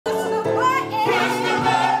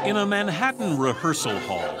In a Manhattan rehearsal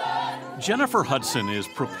hall, Jennifer Hudson is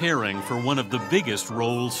preparing for one of the biggest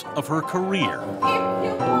roles of her career.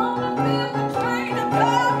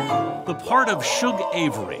 The part of Shug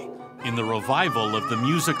Avery in the revival of the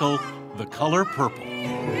musical The Color Purple.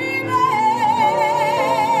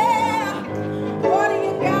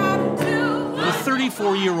 The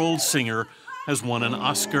 34-year-old singer has won an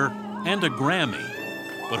Oscar and a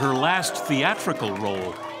Grammy, but her last theatrical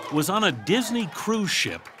role was on a Disney cruise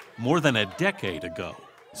ship more than a decade ago.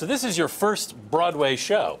 So this is your first Broadway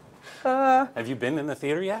show. Have you been in the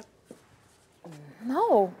theater yet?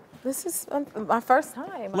 No, this is my first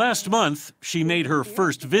time. Last month, she made her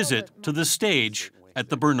first visit to the stage at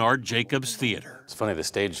the Bernard Jacobs Theater. It's funny, the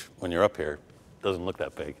stage, when you're up here, doesn't look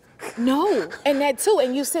that big. No, and that too,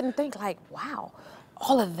 and you sit and think like, wow,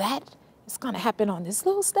 all of that is gonna happen on this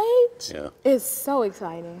little stage? Yeah. It's so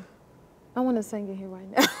exciting. I want to sing it here right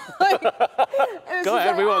now. Go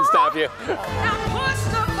ahead, we won't stop you.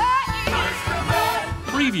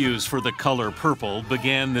 Previews for The Color Purple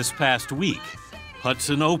began this past week.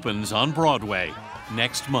 Hudson opens on Broadway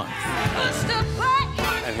next month.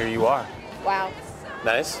 And here you are. Wow.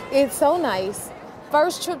 Nice? It's so nice.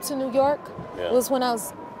 First trip to New York was when I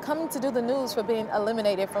was coming to do the news for being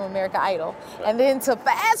eliminated from American Idol. And then to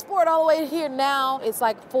fast forward all the way here now, it's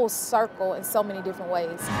like full circle in so many different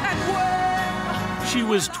ways. She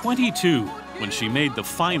was 22 when she made the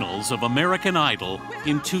finals of American Idol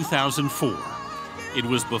in 2004. It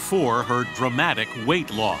was before her dramatic weight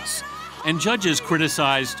loss, and judges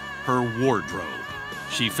criticized her wardrobe.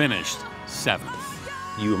 She finished 7th.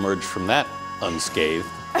 You emerged from that unscathed,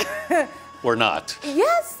 or not?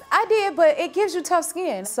 Yes, I did, but it gives you tough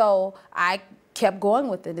skin. So I kept going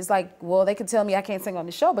with it. It's like, well, they can tell me I can't sing on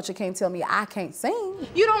the show, but you can't tell me I can't sing.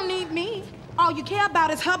 You don't need me. All you care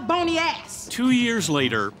about is her bony ass. 2 years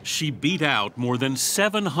later, she beat out more than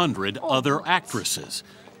 700 other actresses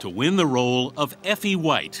to win the role of Effie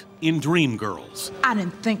White in Dreamgirls. I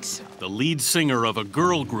didn't think so. The lead singer of a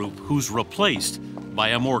girl group who's replaced by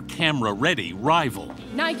a more camera-ready rival.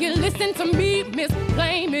 Now you listen to me, Miss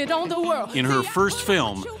Blame It on the World. In her first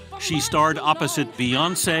film, she starred opposite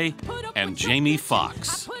Beyoncé and Jamie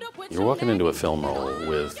Foxx. You're walking into a film role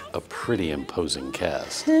with a pretty imposing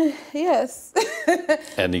cast. Yes.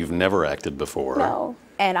 And you've never acted before. No.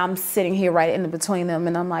 And I'm sitting here right in between them,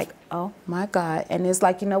 and I'm like, oh my God. And it's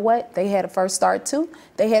like, you know what? They had a first start too.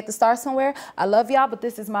 They had to start somewhere. I love y'all, but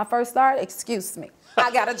this is my first start. Excuse me.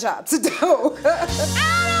 I got a job to do. I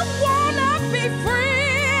don't wanna be free.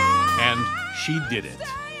 And she did it.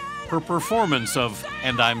 Her performance of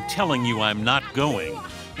 "And I'm Telling You I'm Not Going"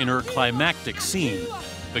 in her climactic scene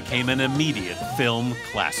became an immediate film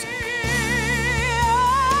classic.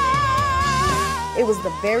 It was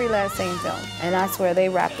the very last scene filmed, and I swear they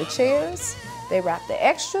wrapped the chairs, they wrapped the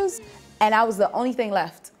extras, and I was the only thing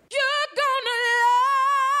left.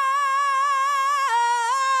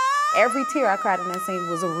 Every tear I cried in that scene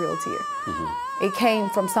was a real tear. Mm-hmm. It came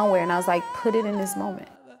from somewhere, and I was like, put it in this moment.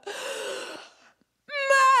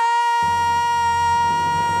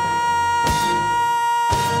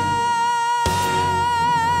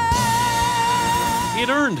 It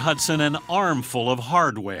earned Hudson an armful of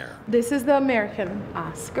hardware. This is the American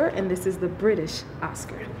Oscar, and this is the British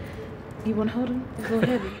Oscar. You want to hold them? It's a little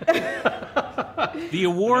heavy. The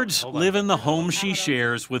awards live in the home she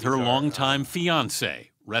shares with her longtime fiancé,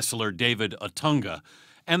 wrestler David Otunga,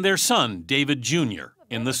 and their son, David Jr.,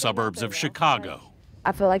 in the suburbs of Chicago.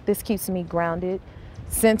 I feel like this keeps me grounded,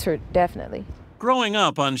 centered, definitely. Growing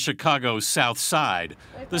up on Chicago's South Side,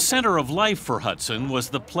 the center of life for Hudson was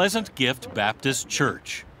the Pleasant Gift Baptist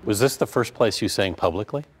Church. Was this the first place you sang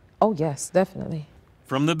publicly? Oh, yes, definitely.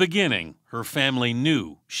 From the beginning, her family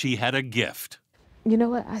knew she had a gift. You know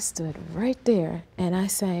what? I stood right there and I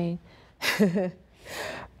sang,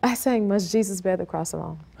 Must Jesus Bear the Cross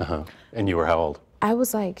Alone. And you were how old? I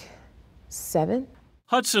was like 7.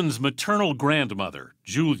 Hudson's maternal grandmother,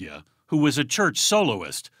 Julia, who was a church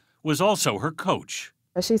soloist, was also her coach.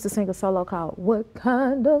 She used to sing a solo called "What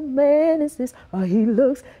Kind of Man Is This? Oh, he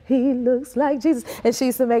looks like Jesus." And she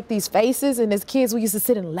used to make these faces, and as kids we used to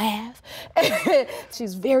sit and laugh.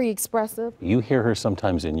 She's very expressive. You hear her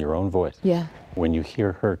sometimes in your own voice. Yeah. When you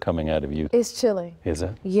hear her coming out of you. It's chilling. Is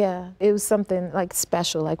it? Yeah. It was something like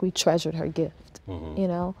special, like we treasured her gift, you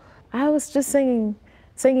know? I was just singing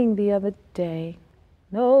the other day,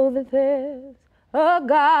 know that there's a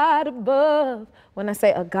God above. When I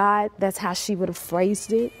say a God, that's how she would have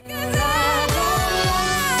phrased it.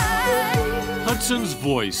 Hudson's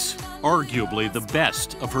voice, arguably the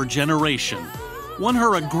best of her generation, won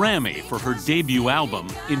her a Grammy for her debut album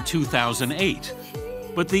in 2008.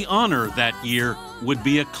 But the honor that year would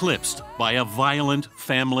be eclipsed by a violent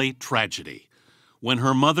family tragedy when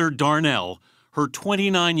her mother, Darnell, her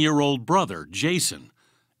 29-year-old brother, Jason,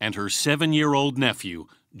 and her 7-year-old nephew,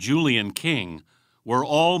 Julian King, were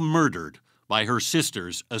all murdered by her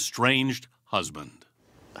sister's estranged husband.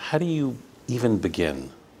 How do you even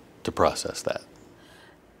begin to process that?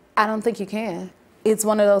 I don't think you can. It's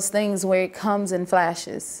one of those things where it comes in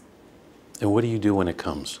flashes. And what do you do when it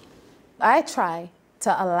comes? I try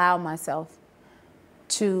to allow myself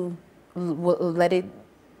to let it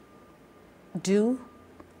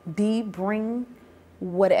bring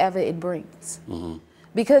whatever it brings. Mm-hmm.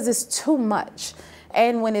 Because it's too much.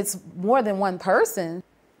 And when it's more than one person,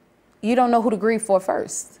 you don't know who to grieve for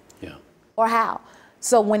first. Yeah. Or how.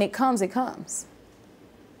 So when it comes, it comes.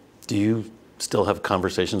 Do you still have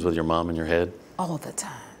conversations with your mom in your head? All the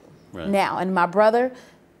time. Right. Now, and my brother,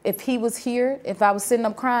 if he was here, if I was sitting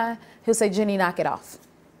up crying, he'll say, Jenny, knock it off.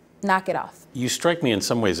 Knock it off. You strike me in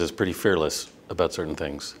some ways as pretty fearless about certain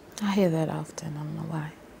things. I hear that often, I don't know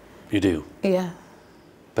why. You do? Yeah.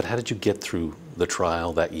 But how did you get through the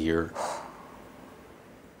trial that year?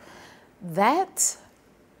 That,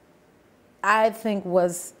 I think,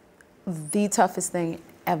 was the toughest thing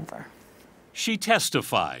ever. She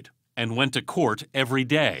testified and went to court every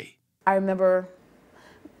day. I remember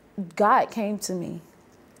God came to me,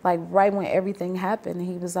 like right when everything happened.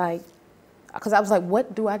 He was like, because I was like,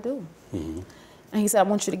 what do I do? Mm-hmm. And he said, I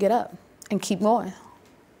want you to get up and keep going.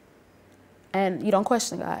 And you don't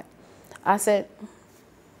question God. I said,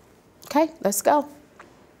 okay, let's go.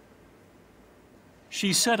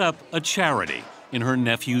 She set up a charity in her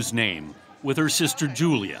nephew's name with her sister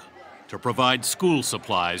Julia to provide school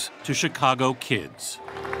supplies to Chicago kids.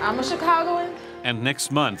 I'm a Chicagoan. And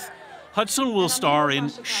next month, Hudson will star in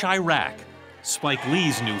Chirac, Spike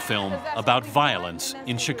Lee's new film about violence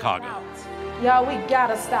in Chicago. Y'all, we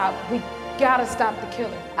gotta stop. We gotta stop the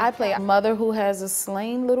killing. I play a mother who has a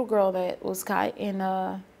slain little girl that was caught in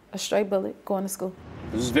a stray bullet going to school.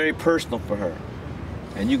 This is very personal for her.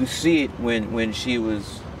 And you can see it when she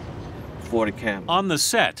was before the camera. On the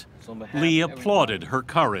set, Lee applauded her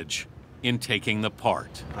courage in taking the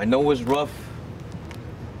part. I know it's rough,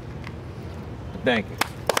 but thank you.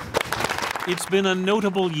 It's been a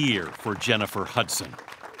notable year for Jennifer Hudson.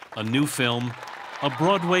 A new film, a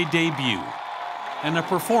Broadway debut, and a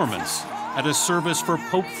performance at a service for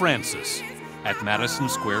Pope Francis at Madison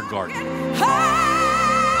Square Garden.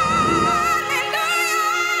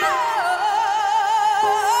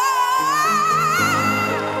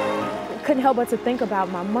 Couldn't help but to think about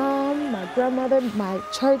my mom, my grandmother, my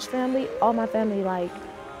church family, all my family, like,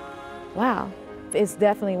 wow. It's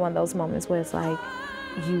definitely one of those moments where it's like,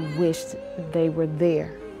 you wished they were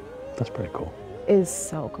there. That's pretty cool. It's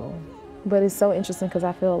so cool. But it's so interesting because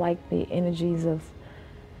I feel like the energies of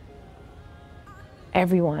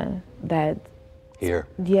everyone that here.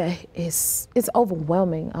 Yeah, it's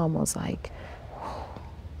overwhelming, almost like.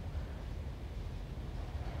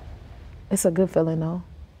 It's a good feeling though.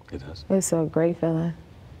 It is. It's a great feeling.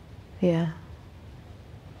 Yeah.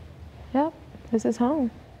 Yep, this is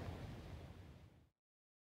home.